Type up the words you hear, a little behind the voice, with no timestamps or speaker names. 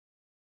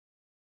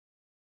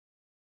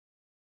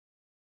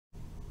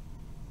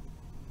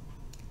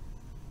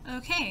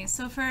Okay,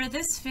 so for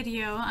this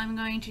video, I'm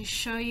going to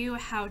show you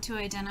how to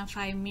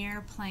identify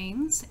mirror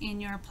planes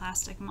in your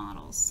plastic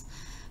models.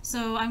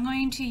 So I'm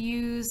going to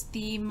use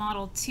the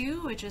Model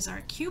 2, which is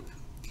our cube,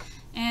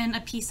 and a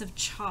piece of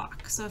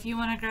chalk. So if you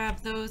want to grab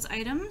those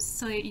items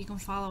so that you can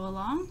follow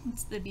along,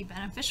 that'd be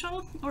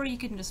beneficial, or you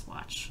can just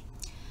watch.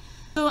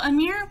 So a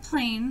mirror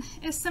plane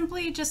is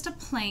simply just a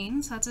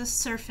plane, so that's a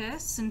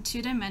surface in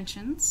 2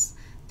 dimensions,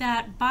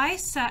 that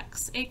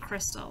bisects a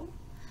crystal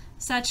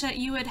such that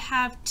you would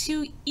have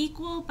 2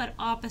 equal but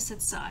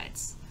opposite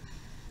sides.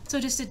 So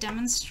just to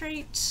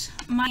demonstrate,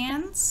 my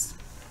hands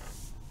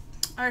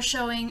are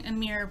showing a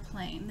mirror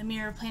plane. The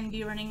mirror plane would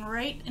be running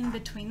right in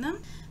between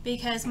them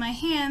because my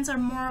hands are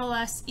more or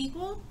less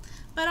equal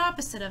but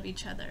opposite of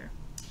each other.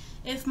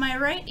 If my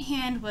right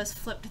hand was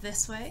flipped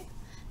this way,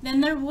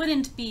 then there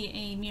wouldn't be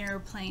a mirror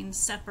plane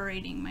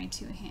separating my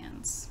 2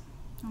 hands.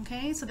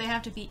 Okay, so they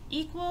have to be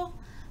equal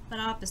but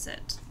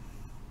opposite.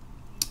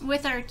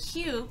 With our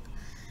cube,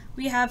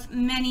 we have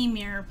many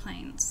mirror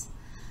planes.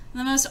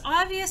 The most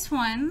obvious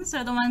ones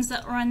are the ones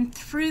that run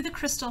through the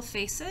crystal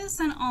faces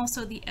and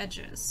also the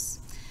edges.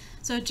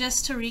 So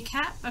just to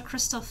recap, a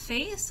crystal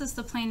face is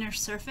the planar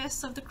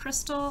surface of the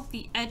crystal.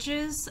 The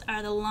edges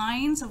are the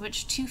lines of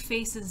which 2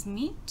 faces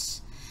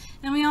meet.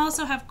 And we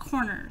also have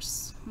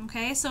corners.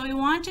 Okay, so we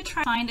want to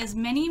try to find as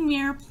many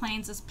mirror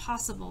planes as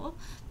possible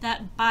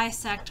that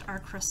bisect our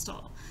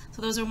crystal.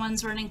 So those are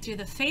ones running through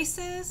the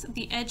faces,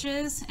 the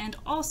edges, and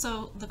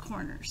also the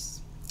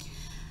corners.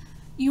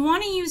 You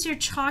want to use your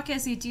chalk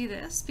as you do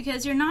this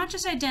because you're not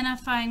just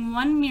identifying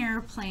one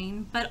mirror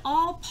plane, but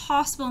all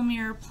possible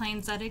mirror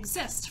planes that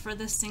exist for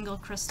this single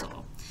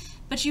crystal.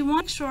 But you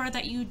want to make sure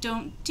that you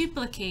don't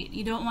duplicate.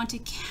 You don't want to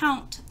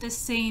count the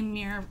same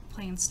mirror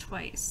planes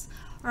twice,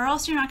 or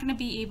else you're not going to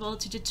be able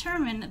to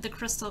determine the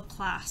crystal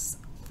class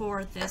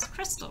for this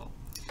crystal.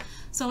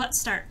 So let's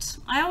start.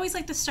 I always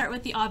like to start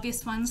with the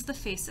obvious ones, the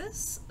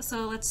faces.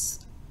 So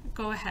let's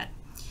go ahead.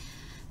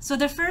 So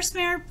the first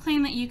mirror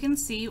plane that you can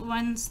see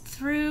runs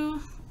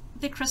through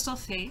the crystal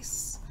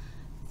face,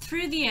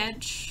 through the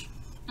edge,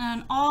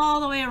 and all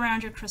the way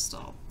around your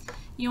crystal.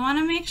 You want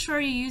to make sure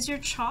you use your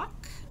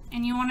chalk,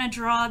 and you want to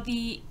draw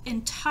the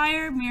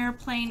entire mirror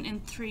plane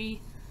in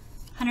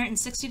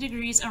 360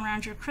 degrees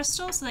around your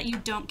crystal so that you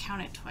don't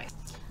count it twice.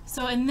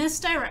 So in this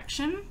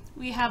direction,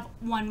 we have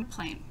one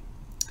plane.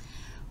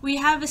 We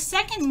have a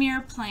second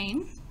mirror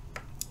plane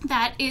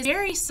that is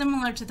very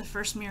similar to the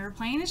first mirror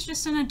plane. It's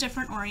just in a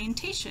different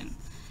orientation,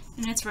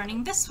 and it's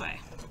running this way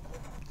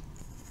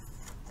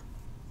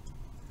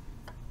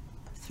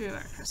through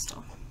our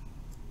crystal.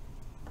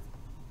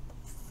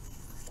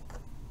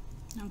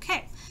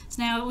 Okay,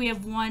 so now we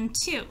have 1,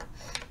 2.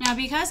 Now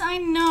because I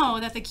know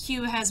that the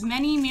cube has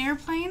many mirror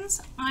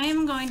planes, I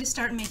am going to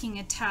start making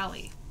a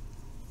tally.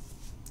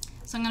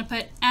 So I'm going to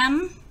put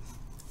M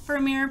for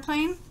a mirror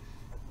plane,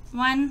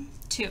 1,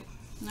 2.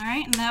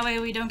 Alright, and that way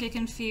we don't get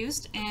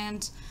confused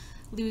and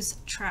lose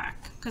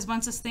track, because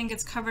once this thing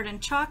gets covered in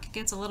chalk, it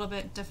gets a little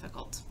bit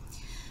difficult.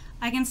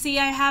 I can see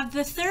I have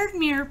the third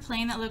mirror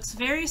plane that looks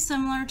very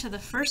similar to the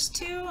first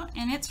 2,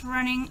 and it's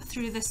running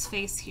through this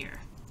face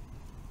here.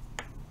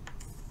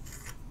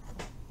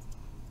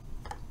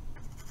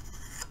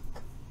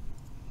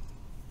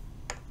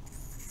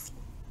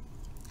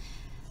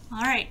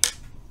 Alright.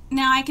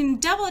 Now I can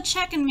double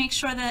check and make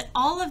sure that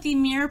all of the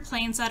mirror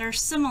planes that are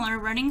similar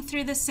running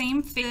through the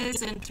same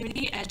faces and through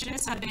the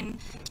edges have been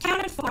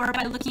counted for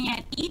by looking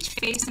at each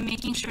face and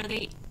making sure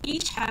they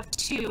each have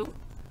 2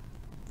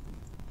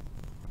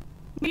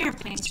 mirror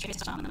planes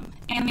traced on them.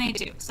 And they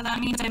do. So that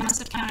means I must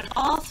have counted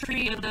all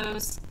 3 of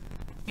those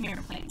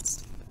mirror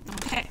planes.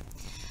 Okay.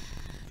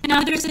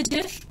 Now there's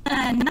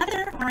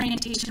another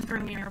orientation for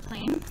a mirror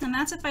plane, and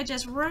that's if I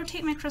just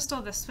rotate my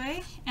crystal this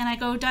way and I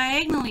go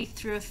diagonally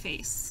through a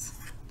face,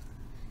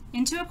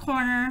 into a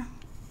corner,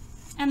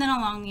 and then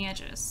along the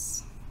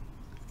edges.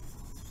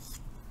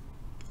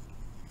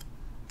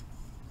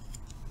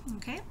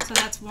 Okay, so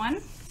that's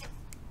 1.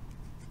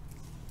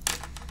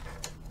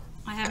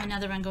 I have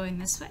another one going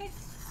this way.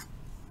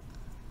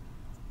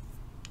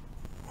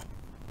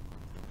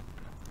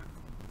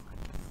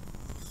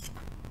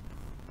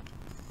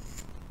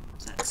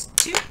 So that's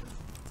 2.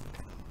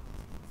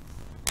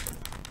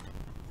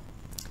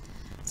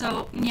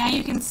 So now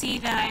you can see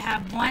that I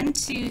have 1,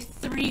 2,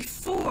 3,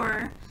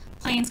 4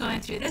 planes going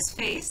through this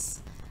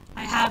face.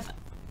 I have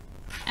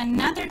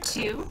another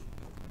 2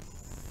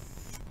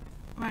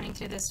 running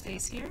through this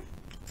face here.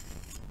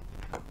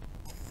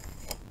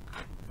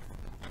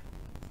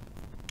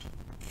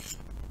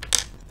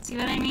 See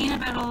what I mean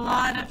about a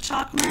lot of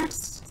chalk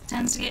marks? It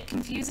tends to get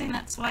confusing.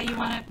 That's why you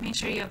want to make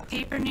sure you have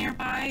paper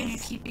nearby and you're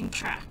keeping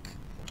track.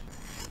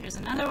 There's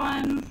another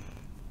one.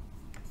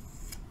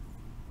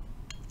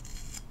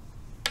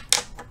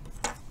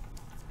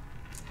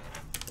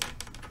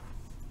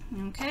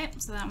 Okay,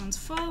 so that one's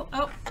full.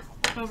 Oh,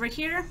 over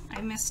here,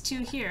 I missed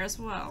 2 here as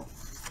well.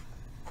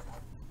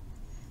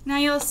 Now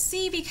you'll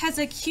see because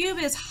a cube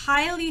is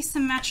highly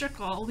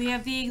symmetrical, we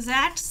have the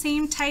exact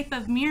same type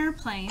of mirror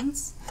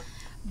planes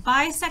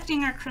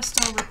bisecting our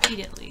crystal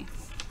repeatedly.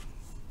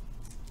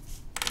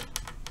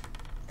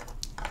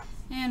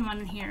 and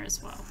one here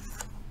as well.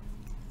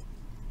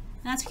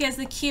 And that's because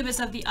the cube is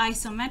of the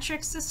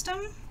isometric system,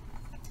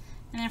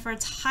 and if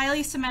it's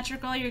highly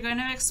symmetrical, you're going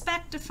to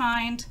expect to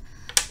find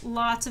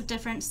lots of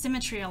different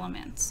symmetry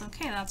elements.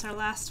 Okay, that's our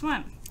last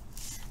one.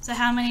 So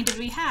how many did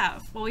we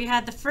have? Well, we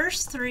had the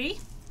first three.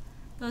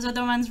 Those are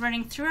the ones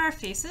running through our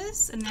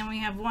faces, and then we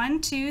have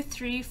 1, 2,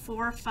 3,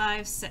 4,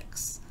 5,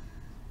 6.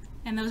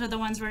 And those are the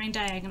ones running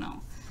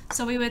diagonal.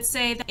 So we would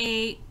say that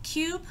a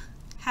cube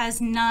has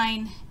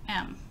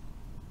 9m.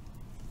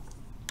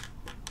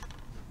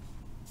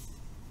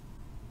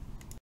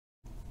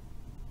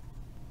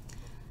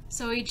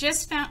 So we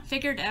just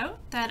figured out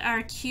that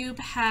our cube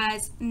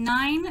has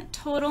 9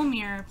 total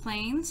mirror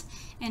planes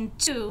and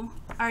 2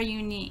 are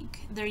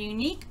unique. They're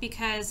unique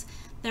because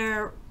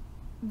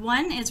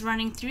one is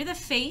running through the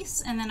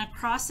face and then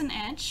across an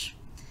edge,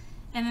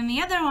 and then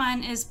the other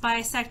one is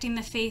bisecting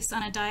the face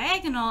on a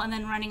diagonal and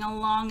then running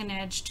along an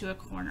edge to a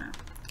corner.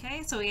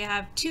 Okay, so we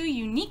have 2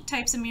 unique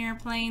types of mirror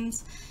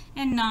planes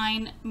and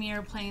 9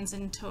 mirror planes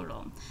in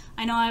total.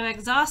 I know I've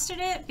exhausted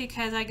it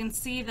because I can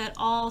see that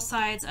all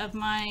sides of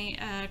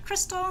my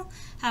crystal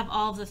have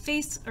all of the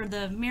face or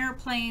the mirror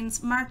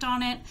planes marked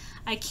on it.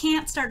 I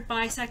can't start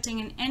bisecting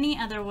in any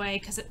other way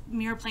because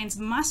mirror planes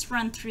must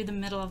run through the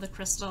middle of the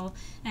crystal,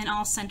 and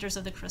all centers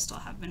of the crystal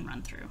have been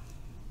run through.